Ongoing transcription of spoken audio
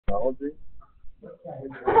technology.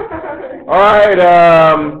 All right.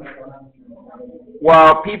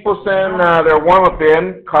 While people send their warm-up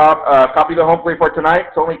in, copy the home plate for tonight.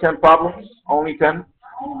 It's only 10 problems. Only 10.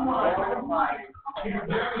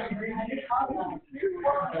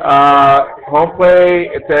 Home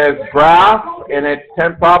plate, it says graph, and it's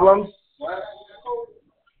 10 problems.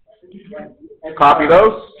 Copy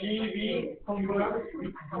those.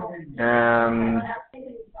 And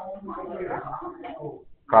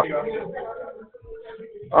copy.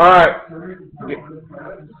 All right.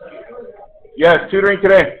 Yes, tutoring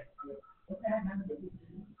today.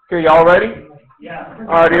 Okay, y'all ready? Yeah. All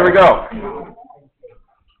right, here we go.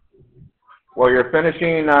 While you're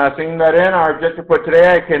finishing singing that in, our objective for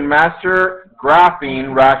today, I can master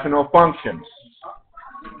graphing rational functions.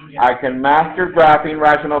 I can master graphing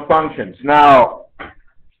rational functions. Now,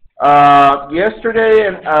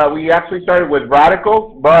 yesterday we actually started with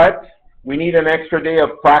radicals, but we need an extra day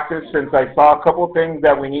of practice since I saw a couple of things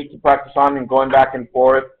that we need to practice on and going back and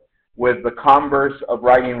forth with the converse of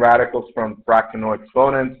writing radicals from fractional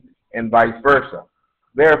exponents and vice versa.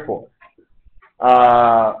 Therefore,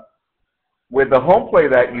 with the home play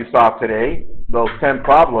that you saw today, those 10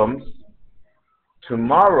 problems,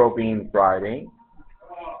 tomorrow being Friday,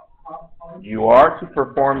 you are to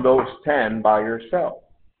perform those 10 by yourself.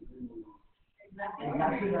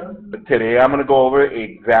 But today I'm going to go over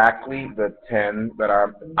exactly the 10 that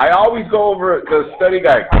I always go over the study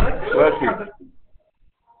guide. Bless you.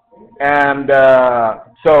 And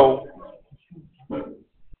so,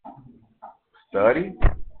 study,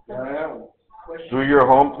 do your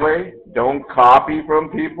home play, don't copy from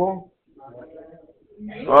people.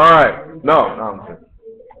 All right, no,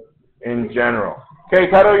 in general. Okay,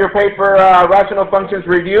 title of your paper, Rational Functions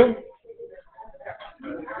Review.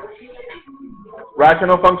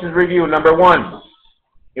 Rational Functions Review, number 1.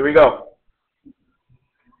 Here we go.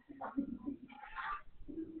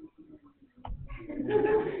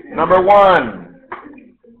 Number 1.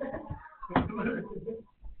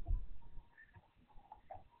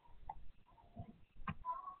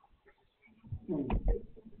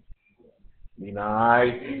 Be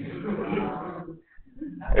nice.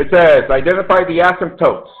 It says, identify the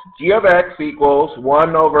asymptotes. G of x equals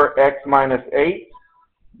 1 over x minus 8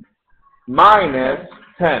 minus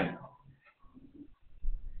 10.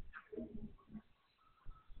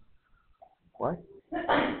 What?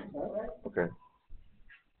 Okay.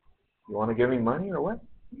 You want to give me money or what?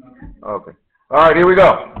 Okay. All right, here we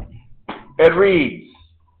go. It reads.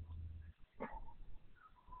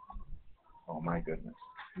 Oh, my goodness.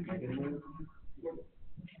 Give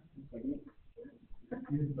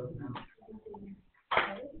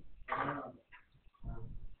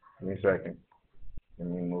me a second. Let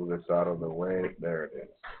me move this out of the way. There it is.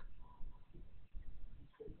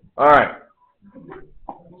 All right.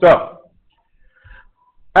 So,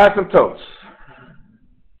 asymptotes.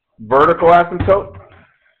 Vertical asymptote,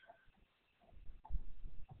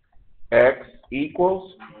 x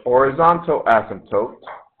equals horizontal asymptote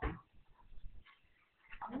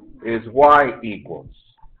is y equals.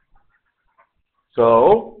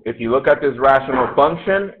 So, if you look at this rational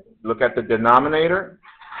function, look at the denominator.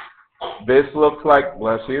 This looks like,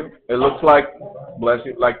 bless you, it looks like, bless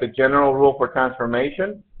you, like the general rule for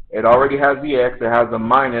transformation. It already has the x, it has a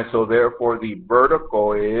minus, so therefore the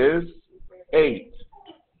vertical is 8.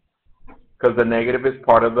 Because the negative is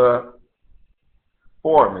part of the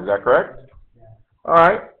form, is that correct? All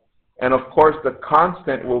right. And of course, the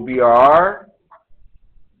constant will be our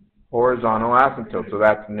horizontal asymptote, so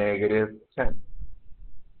that's negative 10.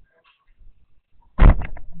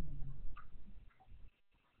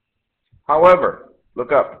 However,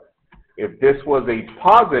 look up. If this was a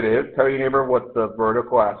positive, tell your neighbor what the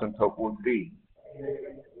vertical asymptote would be.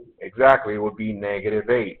 Exactly, it would be negative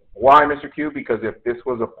 8. Why, Mr. Q? Because if this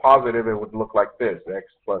was a positive, it would look like this. X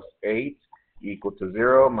plus 8 equal to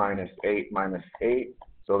 0 minus 8 minus 8.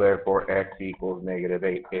 So therefore, x equals negative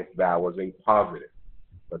 8 if that was a positive.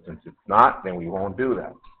 But since it's not, then we won't do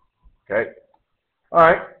that. Okay? All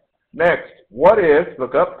right. Next, what if,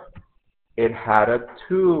 look up, it had a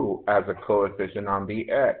 2 as a coefficient on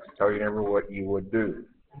the x? Tell your neighbor what you would do.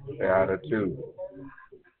 It had a 2.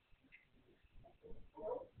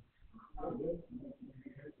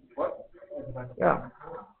 What? Yeah.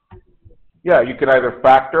 Yeah, you could either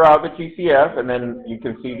factor out the GCF and then you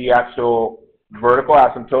can see the actual vertical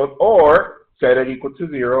asymptote, or set it equal to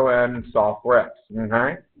 0 and solve for x.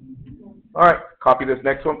 Okay? All right, copy this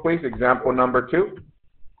next one, please. Example number 2.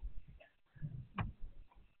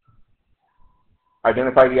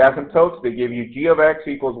 Identify the asymptotes. They give you g of x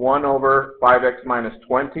equals 1 over 5x minus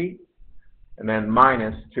 20, and then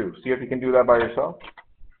minus 2. See if you can do that by yourself.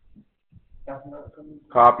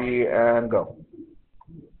 Copy and go.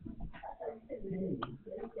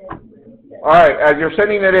 All right, as you're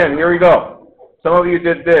sending it in, here we go. Some of you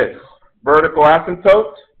did this. Vertical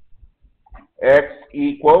asymptote, x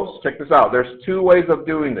equals, check this out. There's two ways of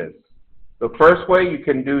doing this. The first way, you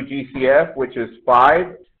can do GCF, which is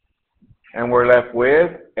 5, and we're left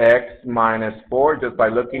with x minus 4 just by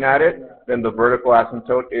looking at it. Then the vertical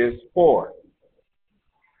asymptote is 4.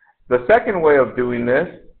 The second way of doing this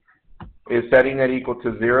is setting it equal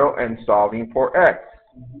to 0 and solving for x.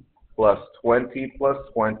 Plus 20 plus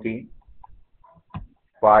 20.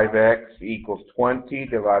 5x equals 20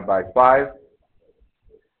 divided by 5.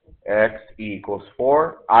 X equals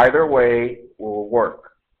 4. Either way will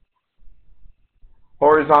work.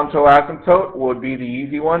 Horizontal asymptote would be the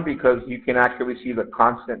easy one because you can actually see the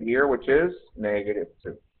constant here, which is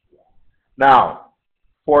 -2. Now,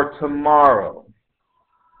 for tomorrow,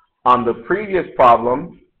 on the previous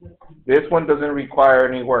problem, this one doesn't require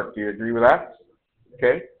any work. Do you agree with that?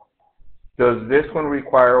 Okay. Does this one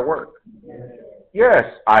require work? Yes,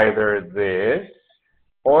 either this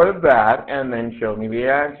or that, and then show me the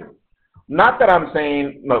answer. Not that I'm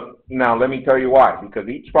saying, look, now let me tell you why. Because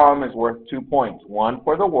each problem is worth 2 points. One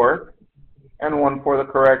for the work and one for the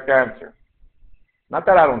correct answer. Not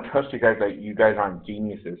that I don't trust you guys, that you guys aren't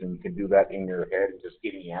geniuses and you can do that in your head and just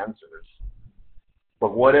give me answers.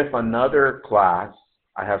 But what if another class,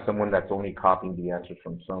 I have someone that's only copying the answers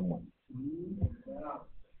from someone?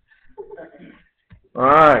 All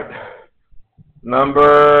right.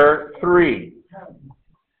 Number 3.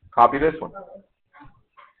 Copy this one.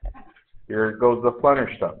 Here goes the funner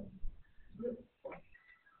stuff.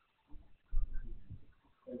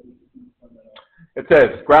 It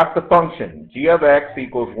says, graph the function g of x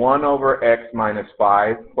equals 1 over x minus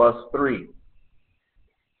 5 plus 3.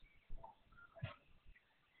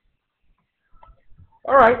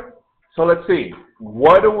 All right, so let's see.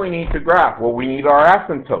 What do we need to graph? Well, we need our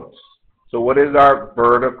asymptotes. So what is our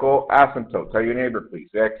vertical asymptote? Tell your neighbor, please.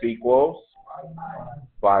 X equals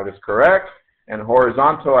 5 is correct. And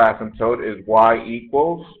horizontal asymptote is y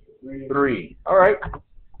equals 3. All right.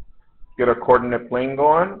 Get a coordinate plane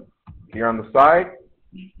going here on the side.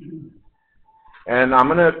 And I'm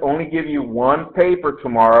going to only give you one paper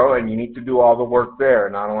tomorrow, and you need to do all the work there.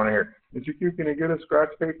 And I don't want to hear, Mr. Q, can you get a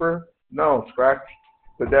scratch paper? No, scratch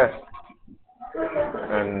the desk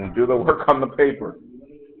and do the work on the paper.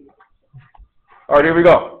 All right, here we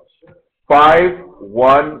go. 5,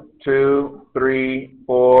 1, 2, 3,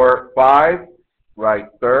 4, 5, right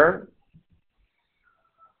there.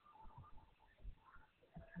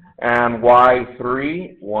 And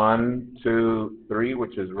y3, 1, 2, 3,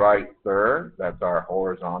 which is right there. That's our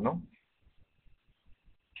horizontal.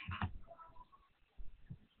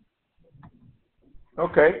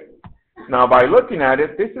 Okay. Now, by looking at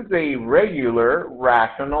it, this is a regular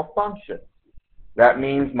rational function. That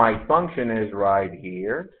means my function is right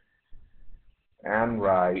here and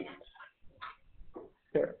right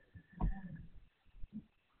there.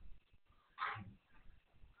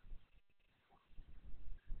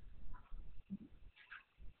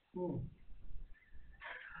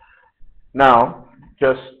 Now,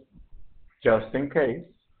 just in case,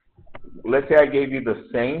 let's say I gave you the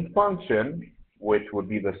same function, which would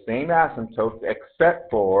be the same asymptotes, except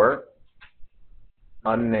for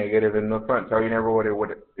a negative in the front. Tell you never what it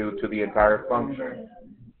would do to the entire function.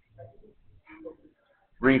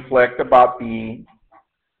 Reflect about the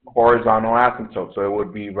horizontal asymptote. So it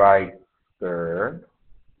would be right there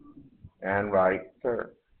and right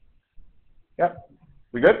there. Yep.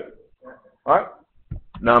 We good? All right.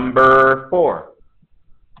 Number 4.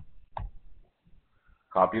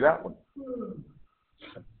 Copy that one.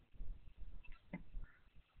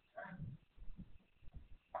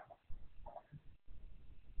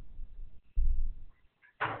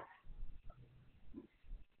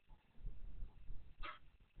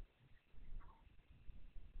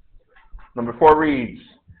 Number 4 reads,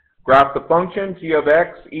 graph the function g of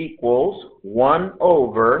x equals 1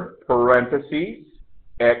 over parentheses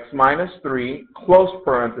x minus 3 close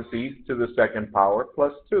parentheses to the second power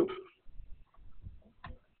plus 2.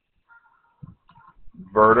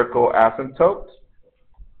 Vertical asymptote,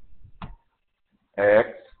 x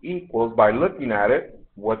equals, by looking at it,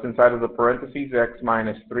 what's inside of the parentheses, x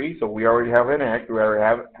minus 3, so we already have an x, we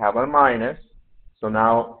already have a minus, so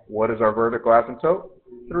now what is our vertical asymptote?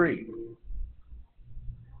 3.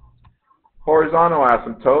 Horizontal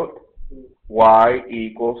asymptote, y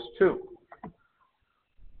equals 2.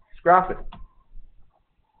 Let's graph it.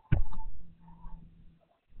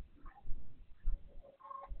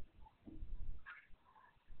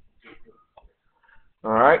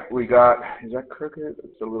 All right, we got, is that crooked?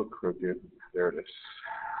 It's a little crooked. There it is.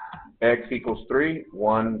 X equals 3.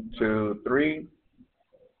 1, 2, 3.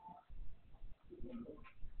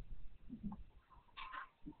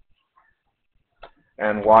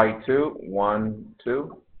 And y2, 1,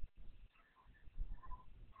 2.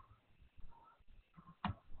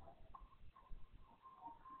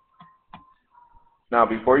 Now,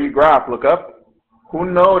 before you graph, look up. Who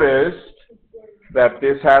noticed that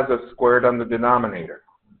this has a squared on the denominator?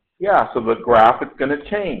 Yeah, so the graph is going to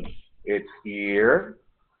change. It's here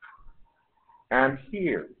and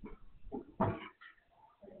here.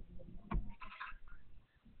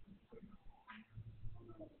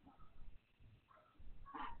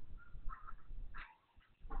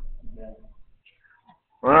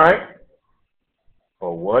 All right.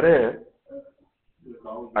 Well, what if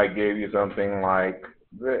I gave you something like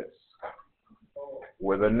this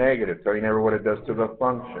with a negative? Tell you never what it does to the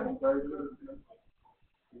function.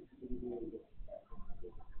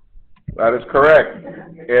 That is correct.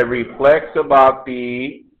 It reflects about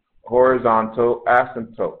the horizontal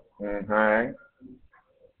asymptote. Okay.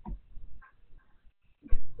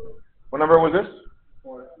 What number was this?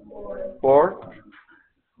 4.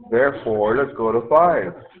 Therefore, let's go to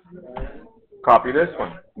 5. Copy this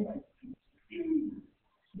one.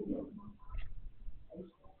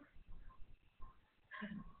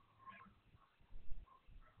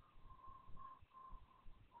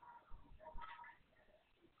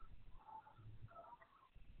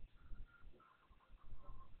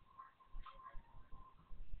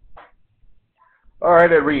 All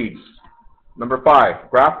right, it reads, number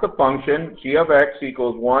 5, graph the function g of x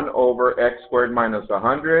equals 1 over x squared minus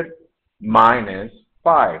 100 minus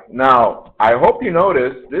 5. Now, I hope you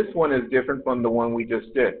notice this one is different from the one we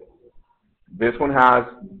just did. This one has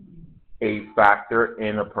a factor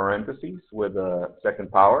in a parentheses with a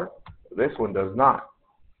second power. This one does not.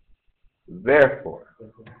 Therefore,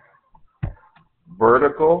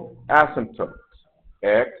 vertical asymptotes,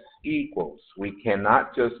 x equals. We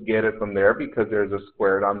cannot just get it from there because there's a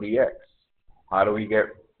squared on the x. How do we get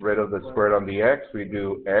rid of the squared on the x? We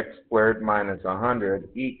do x squared minus 100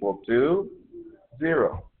 equal to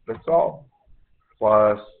 0. That's all.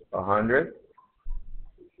 Plus 100.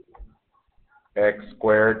 X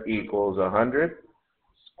squared equals 100.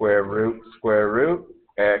 Square root,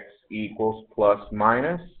 x equals plus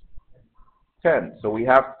minus 10. So we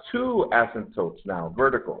have 2 asymptotes now,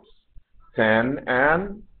 verticals. 10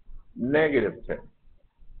 and negative 10.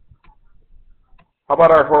 How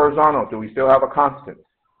about our horizontal? Do we still have a constant?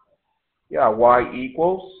 Yeah, y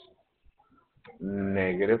equals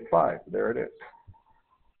negative 5. There it is.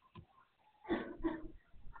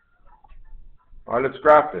 All right, let's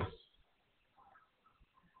graph this.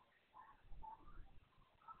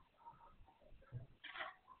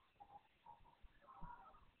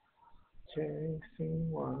 Chasing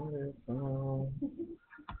waterfall.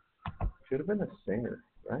 Should have been a singer,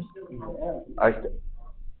 right?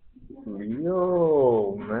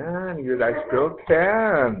 Yo, man, I still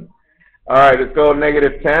can. All right, let's go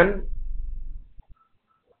negative 10.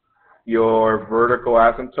 Your vertical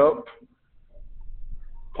asymptote.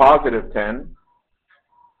 Positive 10.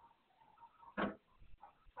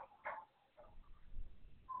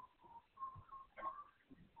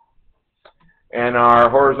 And our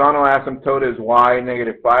horizontal asymptote is y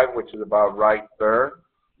negative 5, which is about right there.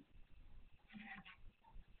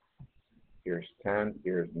 Here's 10,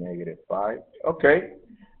 here's negative 5. Okay,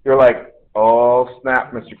 you're like, oh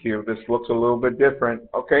snap, Mr. Q, this looks a little bit different.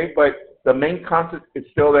 Okay, but the main concept is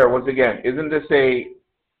still there. Once again, isn't this a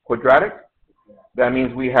quadratic? That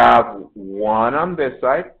means we have 1 on this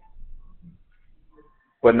side,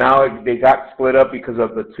 but now they got split up because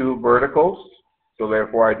of the 2 verticals, so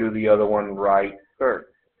therefore I do the other one right there.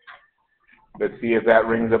 Let's see if that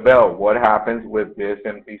rings a bell. What happens with this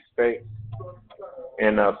empty space?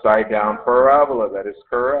 An upside down parabola, that is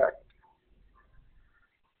correct.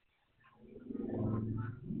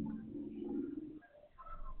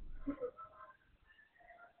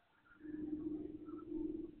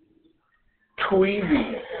 Too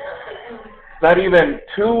easy. Not even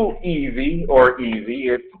too easy or easy,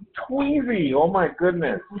 it's too easy. Oh my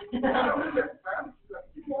goodness.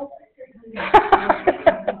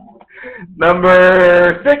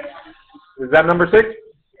 Number 6. Is that number 6?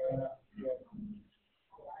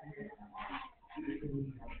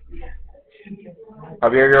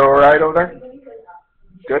 Javier, you're all right over there?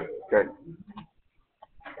 Good? Good.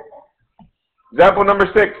 Example number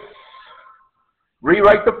 6.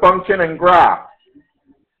 Rewrite the function and graph.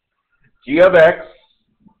 G of x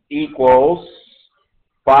equals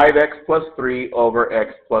 5x plus 3 over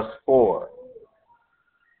x plus 4.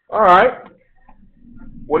 All right.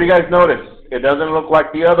 What do you guys notice? It doesn't look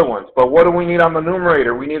like the other ones. But what do we need on the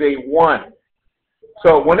numerator? We need a 1.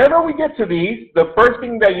 So whenever we get to these, the first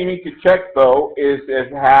thing that you need to check, though, is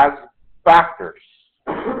it has factors.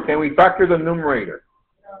 Can we factor the numerator?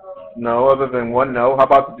 No, other than 1, no. How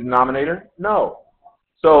about the denominator? No.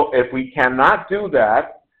 So if we cannot do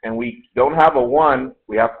that, and we don't have a 1,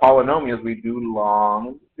 we have polynomials, we do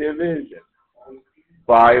long division.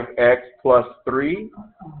 5x plus 3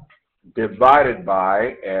 divided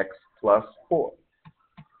by x plus 4.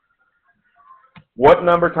 What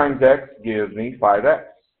number times x gives me 5x?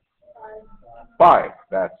 5.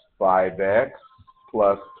 That's 5x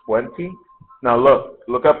plus 20. Now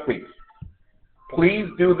look up please. Please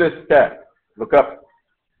do this step. Look up.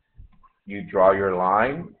 You draw your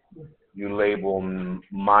line, you label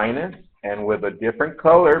minus, and with a different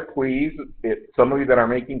color, please, some of you that are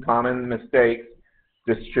making common mistakes,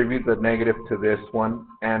 distribute the negative to this one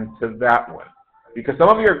and to that one. Because some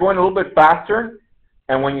of you are going a little bit faster,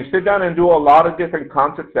 and when you sit down and do a lot of different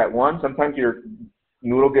concepts at once, sometimes your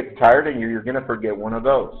noodle gets tired and you're going to forget one of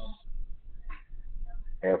those.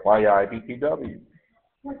 FYI, BTW.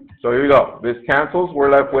 So here we go. This cancels. We're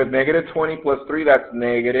left with negative 20 plus 3. That's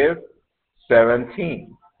negative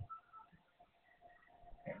 17.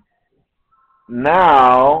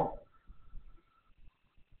 Now,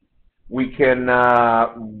 we can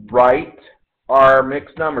write our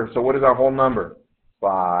mixed number. So what is our whole number?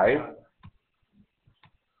 5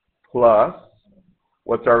 plus,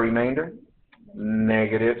 what's our remainder?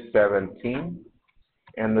 Negative 17.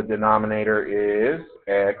 And the denominator is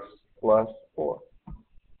x plus 4.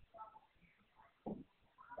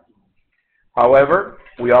 However,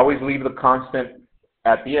 we always leave the constant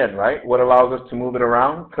at the end, right? What allows us to move it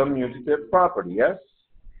around? Commutative property, yes?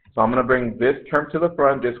 So I'm going to bring this term to the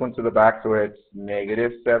front, this one to the back, so it's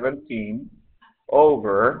negative 17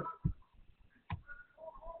 over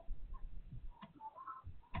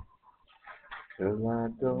till I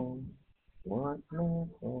don't want no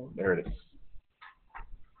more. There it is.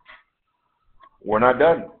 We're not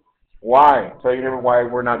done. Why? I'll tell you why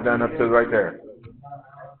we're not done up to right there.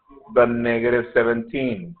 The negative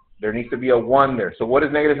 17. There needs to be a 1 there. So what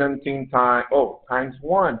is negative 17 times? Oh, times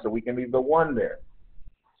 1. So we can leave the 1 there.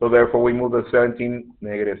 So therefore we move the 17,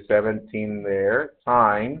 negative 17 there,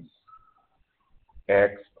 times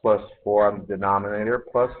x plus 4 on the denominator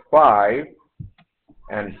plus 5.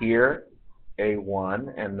 And here a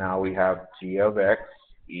 1. And now we have g of x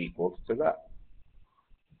equals to that.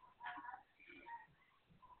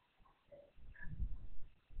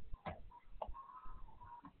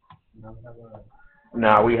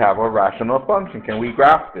 Now we have a rational function. Can we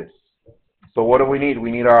graph this? So what do we need?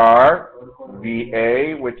 We need our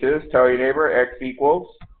VA, which is, tell your neighbor, x equals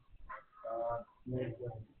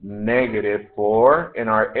negative 4, and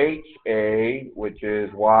our HA, which is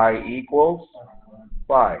y equals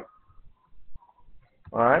 5.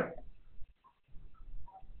 All right?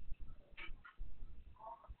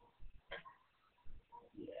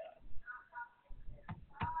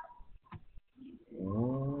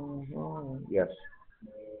 Yes.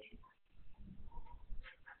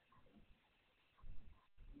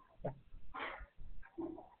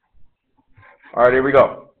 All right, here we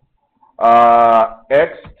go.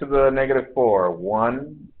 X to the negative 4.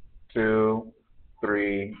 1, 2,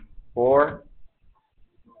 3, 4.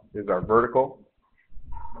 This is our vertical.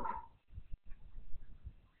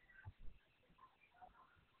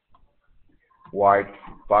 Y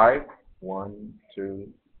 5. 1,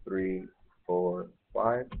 2, 3, 4,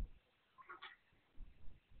 5.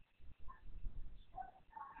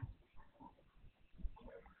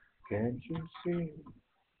 Can't you see?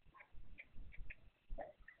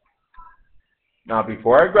 Now,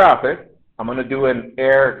 before I graph it, I'm going to do an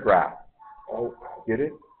air graph. Oh, get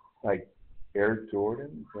it? Like Air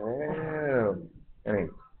Jordan? Damn. Anyway,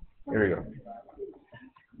 here we go.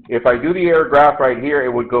 If I do the air graph right here, it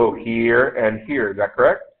would go here and here. Is that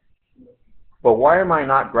correct? But why am I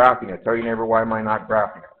not graphing it? Tell your neighbor, why am I not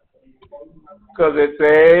graphing it? Because it's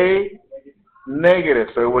a negative.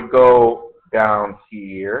 So it would go down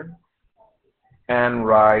here and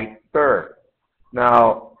right there.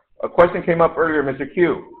 Now, a question came up earlier, Mr.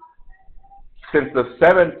 Q. Since the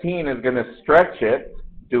 17 is going to stretch it,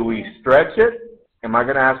 do we stretch it? Am I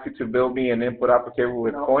going to ask you to build me an input-output table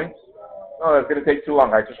with points? No, that's going to take too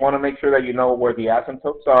long. I just want to make sure that you know where the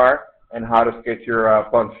asymptotes are and how to sketch your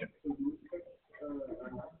function.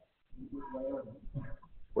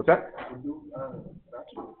 What's that?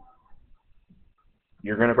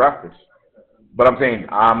 You're going to graph this. But I'm saying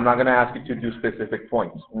I'm not going to ask you to do specific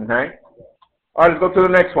points. Okay? All right, let's go to the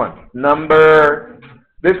next one. Number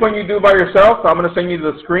This one you do by yourself. So I'm going to send you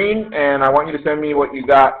the screen, and I want you to send me what you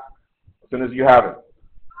got as soon as you have it.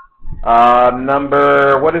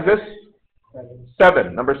 What is this?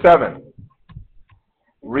 7. Number 7.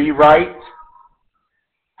 Rewrite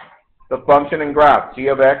the function and graph. G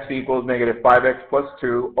of x equals negative 5x plus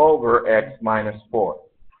 2 over x minus 4.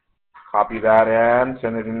 Copy that and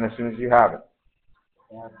send it in as soon as you have it.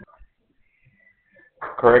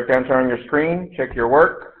 Correct answer on your screen. Check your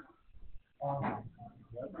work.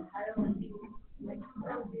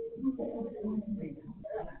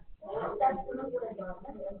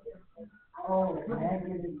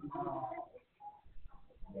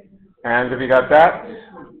 And if you got that,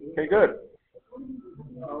 okay, good.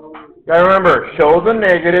 Gotta remember, show the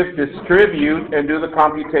negative, distribute, and do the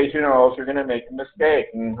computation, or else you're going to make a mistake.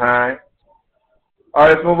 Okay? All right,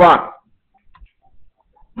 let's move on.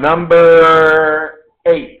 Number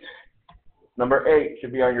 8. Number 8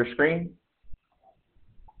 should be on your screen.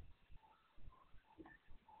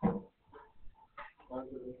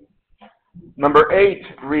 Number 8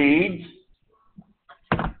 reads,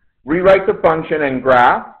 rewrite the function and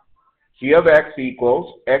graph. G of x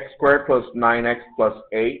equals x squared plus 9x plus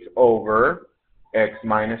 8 over x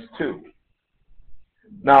minus 2.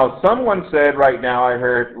 Now, someone said right now, I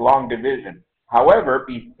heard long division. However,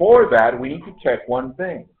 before that, we need to check one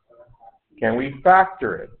thing. Can we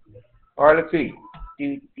factor it? All right, let's see.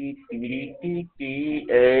 8,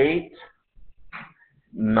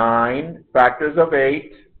 9, factors of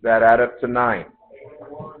 8, that add up to 9.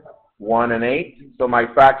 1 and 8. So my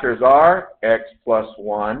factors are x plus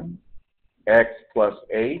 1, x plus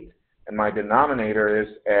 8, and my denominator is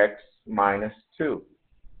x minus 2.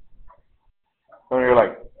 Some of you are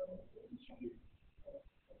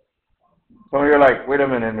like, wait a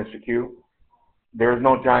minute, Mr. Q. There's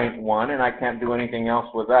no giant 1, and I can't do anything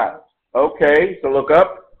else with that. Okay, so look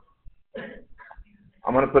up.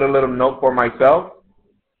 I'm going to put a little note for myself.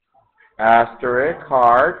 Asterisk,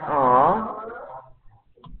 heart,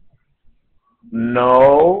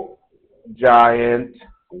 no giant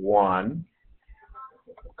 1,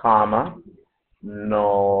 comma,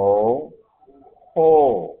 no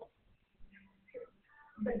whole.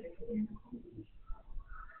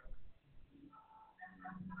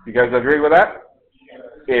 You guys agree with that?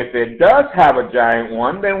 If it does have a giant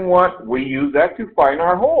 1, then what? We use that to find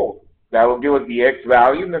our whole. That will give us the x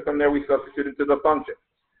value, and then from there we substitute it to the function.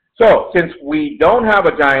 So, since we don't have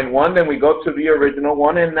a giant 1, then we go to the original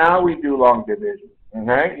one, and now we do long division.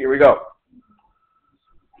 Okay, here we go.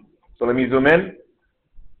 So let me zoom in.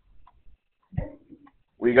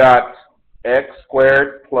 We got x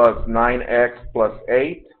squared plus 9x plus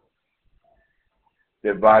 8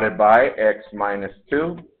 divided by x minus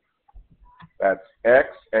 2. That's x.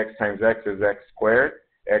 X times x is x squared.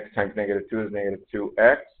 X times negative 2 is negative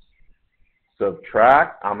 2x.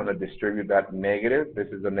 Subtract. I'm going to distribute that negative. This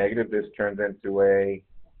is a negative. This turns into a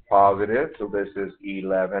positive. So this is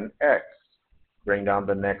 11x. Bring down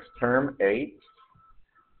the next term, 8.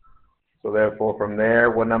 So therefore, from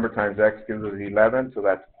there, what number times x gives us 11? So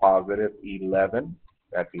that's positive 11.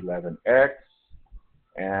 That's 11x.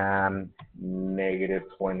 And negative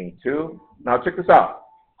 22. Now check this out.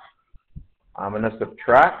 I'm going to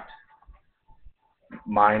subtract,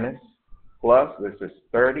 minus, plus. This is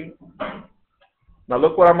 30. Now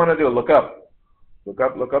look what I'm going to do. Look up. Look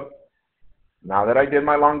up, look up. Now that I did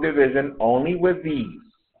my long division, only with these,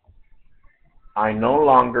 I no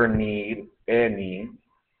longer need any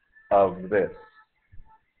of this.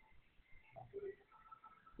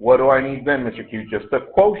 What do I need then, Mr. Q? Just a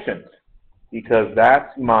quotient, because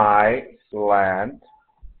that's my slant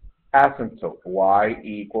asymptote. Y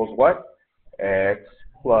equals what? X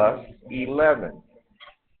plus 11.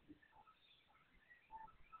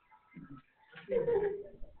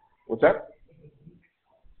 What's that?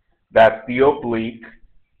 That's the oblique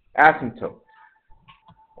asymptote,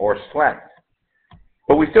 or slant.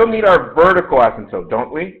 But we still need our vertical asymptote,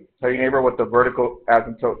 don't we? Tell your neighbor what the vertical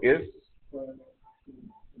asymptote is.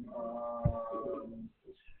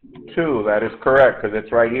 2, that is correct, because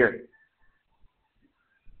it's right here.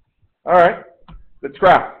 All right, let's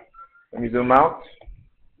graph. Let me zoom out.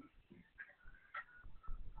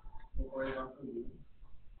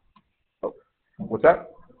 Oh, what's that?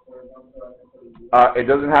 It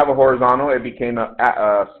doesn't have a horizontal. It became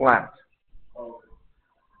a slant. All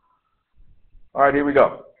right, here we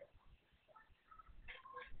go.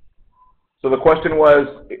 So the question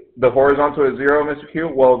was, the horizontal is 0, Mr. Q?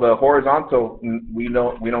 Well, the horizontal, we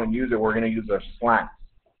don't use it. We're going to use a slant.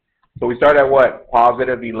 So we start at what?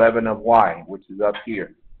 Positive 11 of y, which is up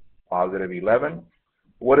here. Positive 11.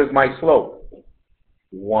 What is my slope?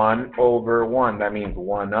 1 over 1. That means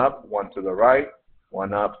 1 up, 1 to the right,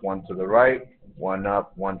 1 up, 1 to the right, 1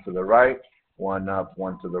 up, 1 to the right, 1 up,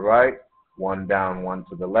 1 to the right, 1 down, 1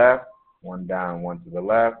 to the left, 1 down, 1 to the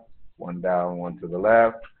left, 1 down, 1 to the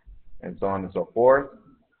left, and so on and so forth.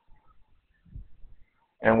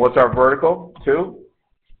 And what's our vertical? 2.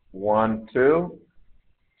 1, 2.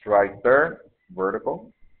 It's right there,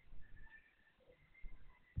 vertical.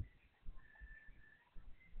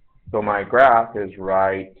 So my graph is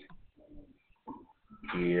right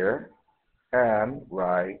here and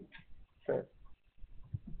right there.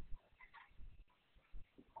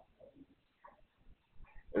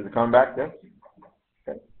 Is it coming back there?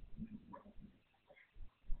 Okay.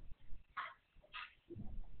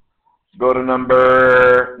 Go to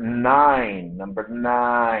number 9. Number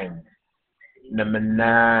 9. Number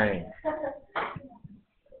 9.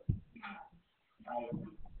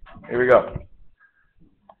 Here we go.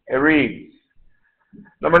 It reads,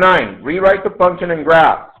 number 9, rewrite the function and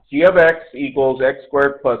graph. G of x equals x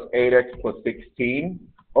squared plus 8x plus 16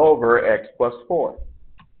 over x plus 4.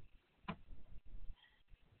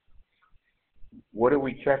 What do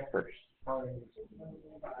we check first?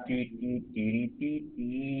 16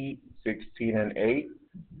 and 8.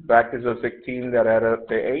 Factors of 16 that add up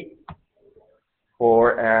to 8.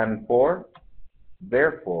 4 and 4.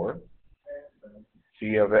 Therefore,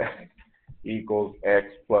 G of x equals x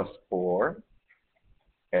plus 4,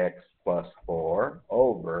 x plus 4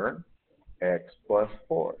 over x plus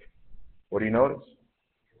 4. What do you notice?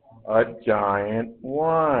 A giant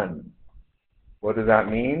 1. What does that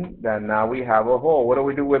mean? That now we have a whole. What do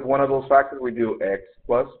we do with one of those factors? We do x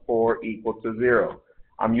plus 4 equal to 0.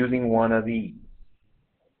 I'm using one of these.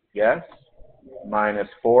 Yes? Minus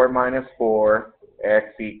 4 minus 4, x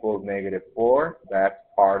equals negative 4. That's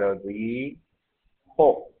part of the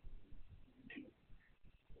whole.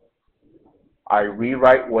 I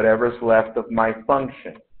rewrite whatever's left of my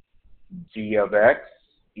function. G of x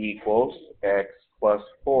equals x plus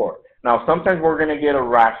 4. Now, sometimes we're going to get a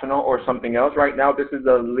rational or something else. Right now, this is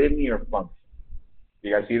a linear function. Do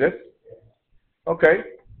you guys see this? Okay.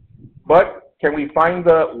 But can we find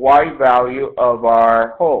the y value of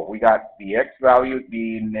our whole? We got the x value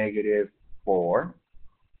being negative 4.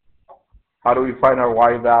 How do we find our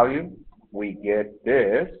y value? We get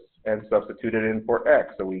this and substitute it in for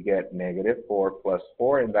x. So we get negative 4 plus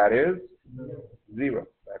 4, and that is 0.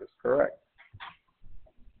 That is correct.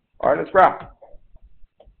 All right, let's graph.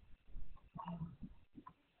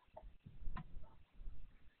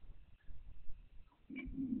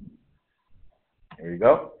 Here you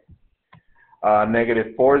go.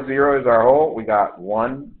 Negative 4, 0 is our whole. We got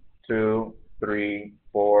 1, 2, 3,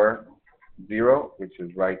 4, 0, which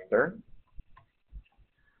is right there.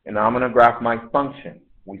 And now I'm going to graph my function.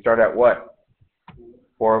 We start at what?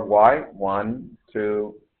 4 of y. 1,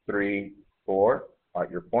 2, 3, 4,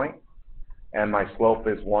 at your point. And my slope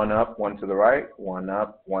is 1 up, 1 to the right, 1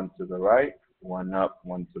 up, 1 to the right, 1 up,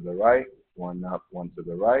 1 to the right, 1 up, 1 to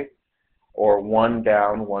the right, or 1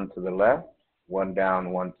 down, 1 to the left, 1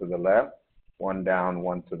 down, 1 to the left, 1 down,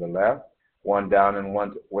 1 to the left, 1 down and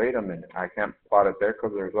 1 to, wait a minute, I can't plot it there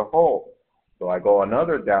because there's a hole. So I go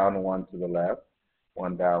another down, 1 to the left,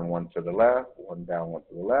 1 down, 1 to the left, 1 down, 1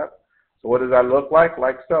 to the left. So what does that look like?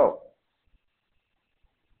 Like so.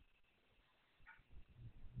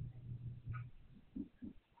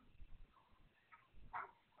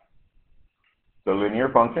 The linear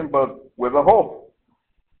function, but with a hole.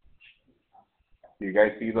 Do you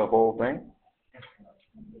guys see the whole thing?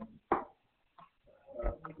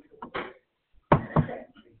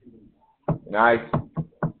 Nice.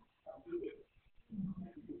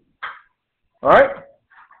 All right.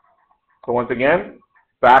 So once again,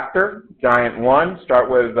 factor, giant 1. Start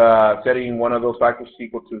with setting one of those factors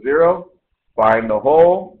equal to 0. Find the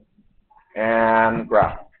whole and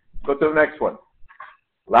graph. Go to the next one.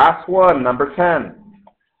 Last one, number 10.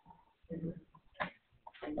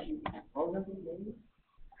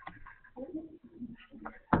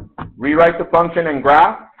 Rewrite the function and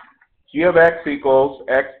graph. G of x equals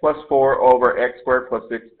x plus 4 over x squared plus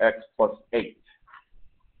 6x plus 8.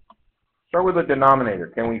 Start with the denominator.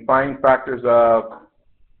 Can we find factors of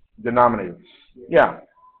denominator? Yeah.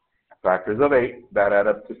 Factors of 8 that add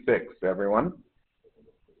up to 6. Everyone?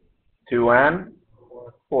 2 and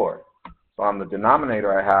 4. So on the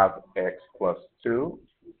denominator, I have x plus 2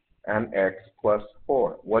 and x plus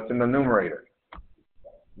 4. What's in the numerator?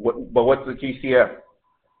 But what's the GCF?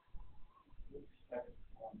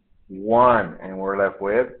 1. And we're left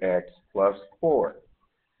with x plus 4.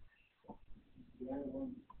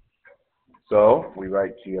 So we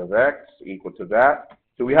write g of x equal to that.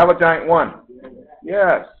 Do we have a giant 1?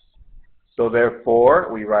 Yes. So therefore,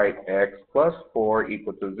 we write x plus 4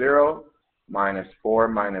 equal to 0. minus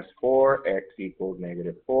 4, x equals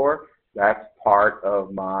negative 4. That's part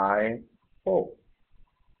of my whole.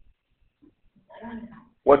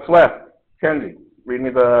 What's left? Kenzie, read me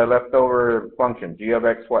the leftover function. G of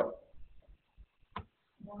x what?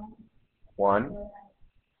 1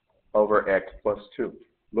 over x plus 2.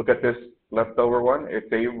 Look at this leftover one.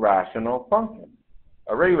 It's a rational function.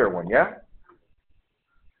 A regular one, yeah?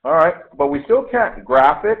 All right, but we still can't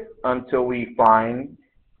graph it until we find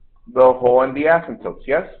the whole and the asymptotes,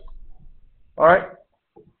 yes? All right,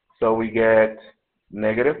 so we get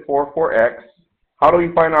negative 4 for x. How do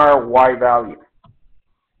we find our y value?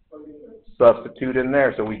 Substitute in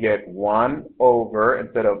there, so we get 1 over,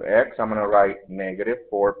 instead of x, I'm going to write negative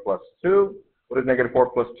 4 plus 2. What is negative 4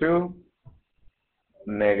 plus 2?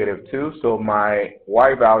 Negative 2, so my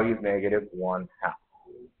y value is negative 1/2.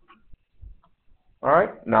 All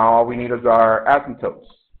right, now all we need is our asymptotes.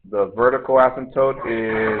 The vertical asymptote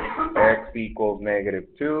is x equals negative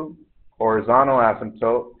 2. Horizontal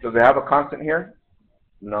asymptote, does it have a constant here?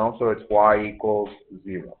 No, so it's y equals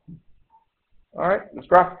 0. All right, let's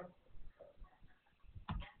graph.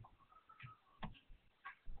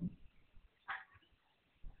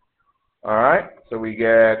 All right, so we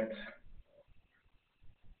get,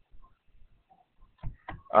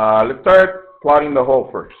 let's start plotting the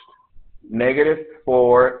whole first. Negative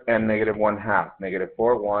 4 and negative 1/2. Negative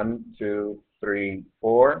 4, 1, 2, 3,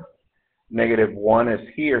 4. Negative 1 is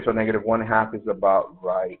here, so negative 1/2 is about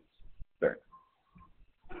right there.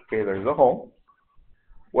 Okay, there's the whole.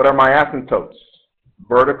 What are my asymptotes?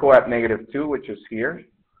 Vertical at negative 2, which is here.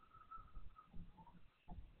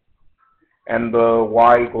 And the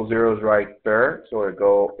y equals 0 is right there, so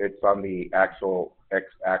it's on the actual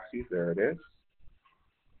x-axis. There it is.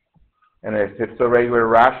 And if it's a regular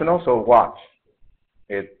rational, so watch.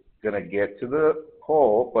 It's going to get to the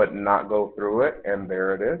hole, but not go through it, and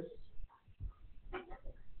there it is.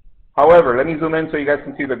 However, let me zoom in so you guys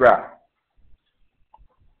can see the graph.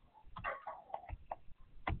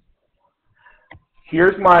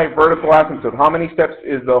 Here's my vertical asymptote. How many steps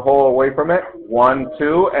is the hole away from it? 1,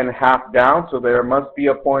 2, and 1/2 down. So there must be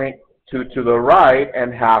a point 2 to the right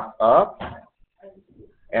and 1/2 up.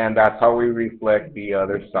 And that's how we reflect the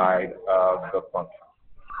other side of the function.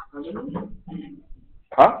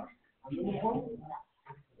 Huh?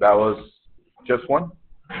 That was just one?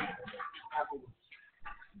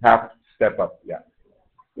 1/2 step up, yeah.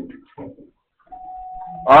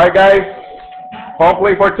 All right, guys.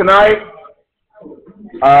 Hopefully for tonight.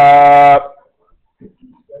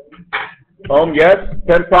 Yes,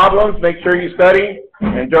 10 problems. Make sure you study.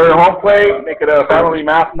 Enjoy your home play. Make it a family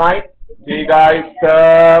math night. See you guys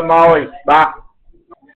tomorrow. Bye.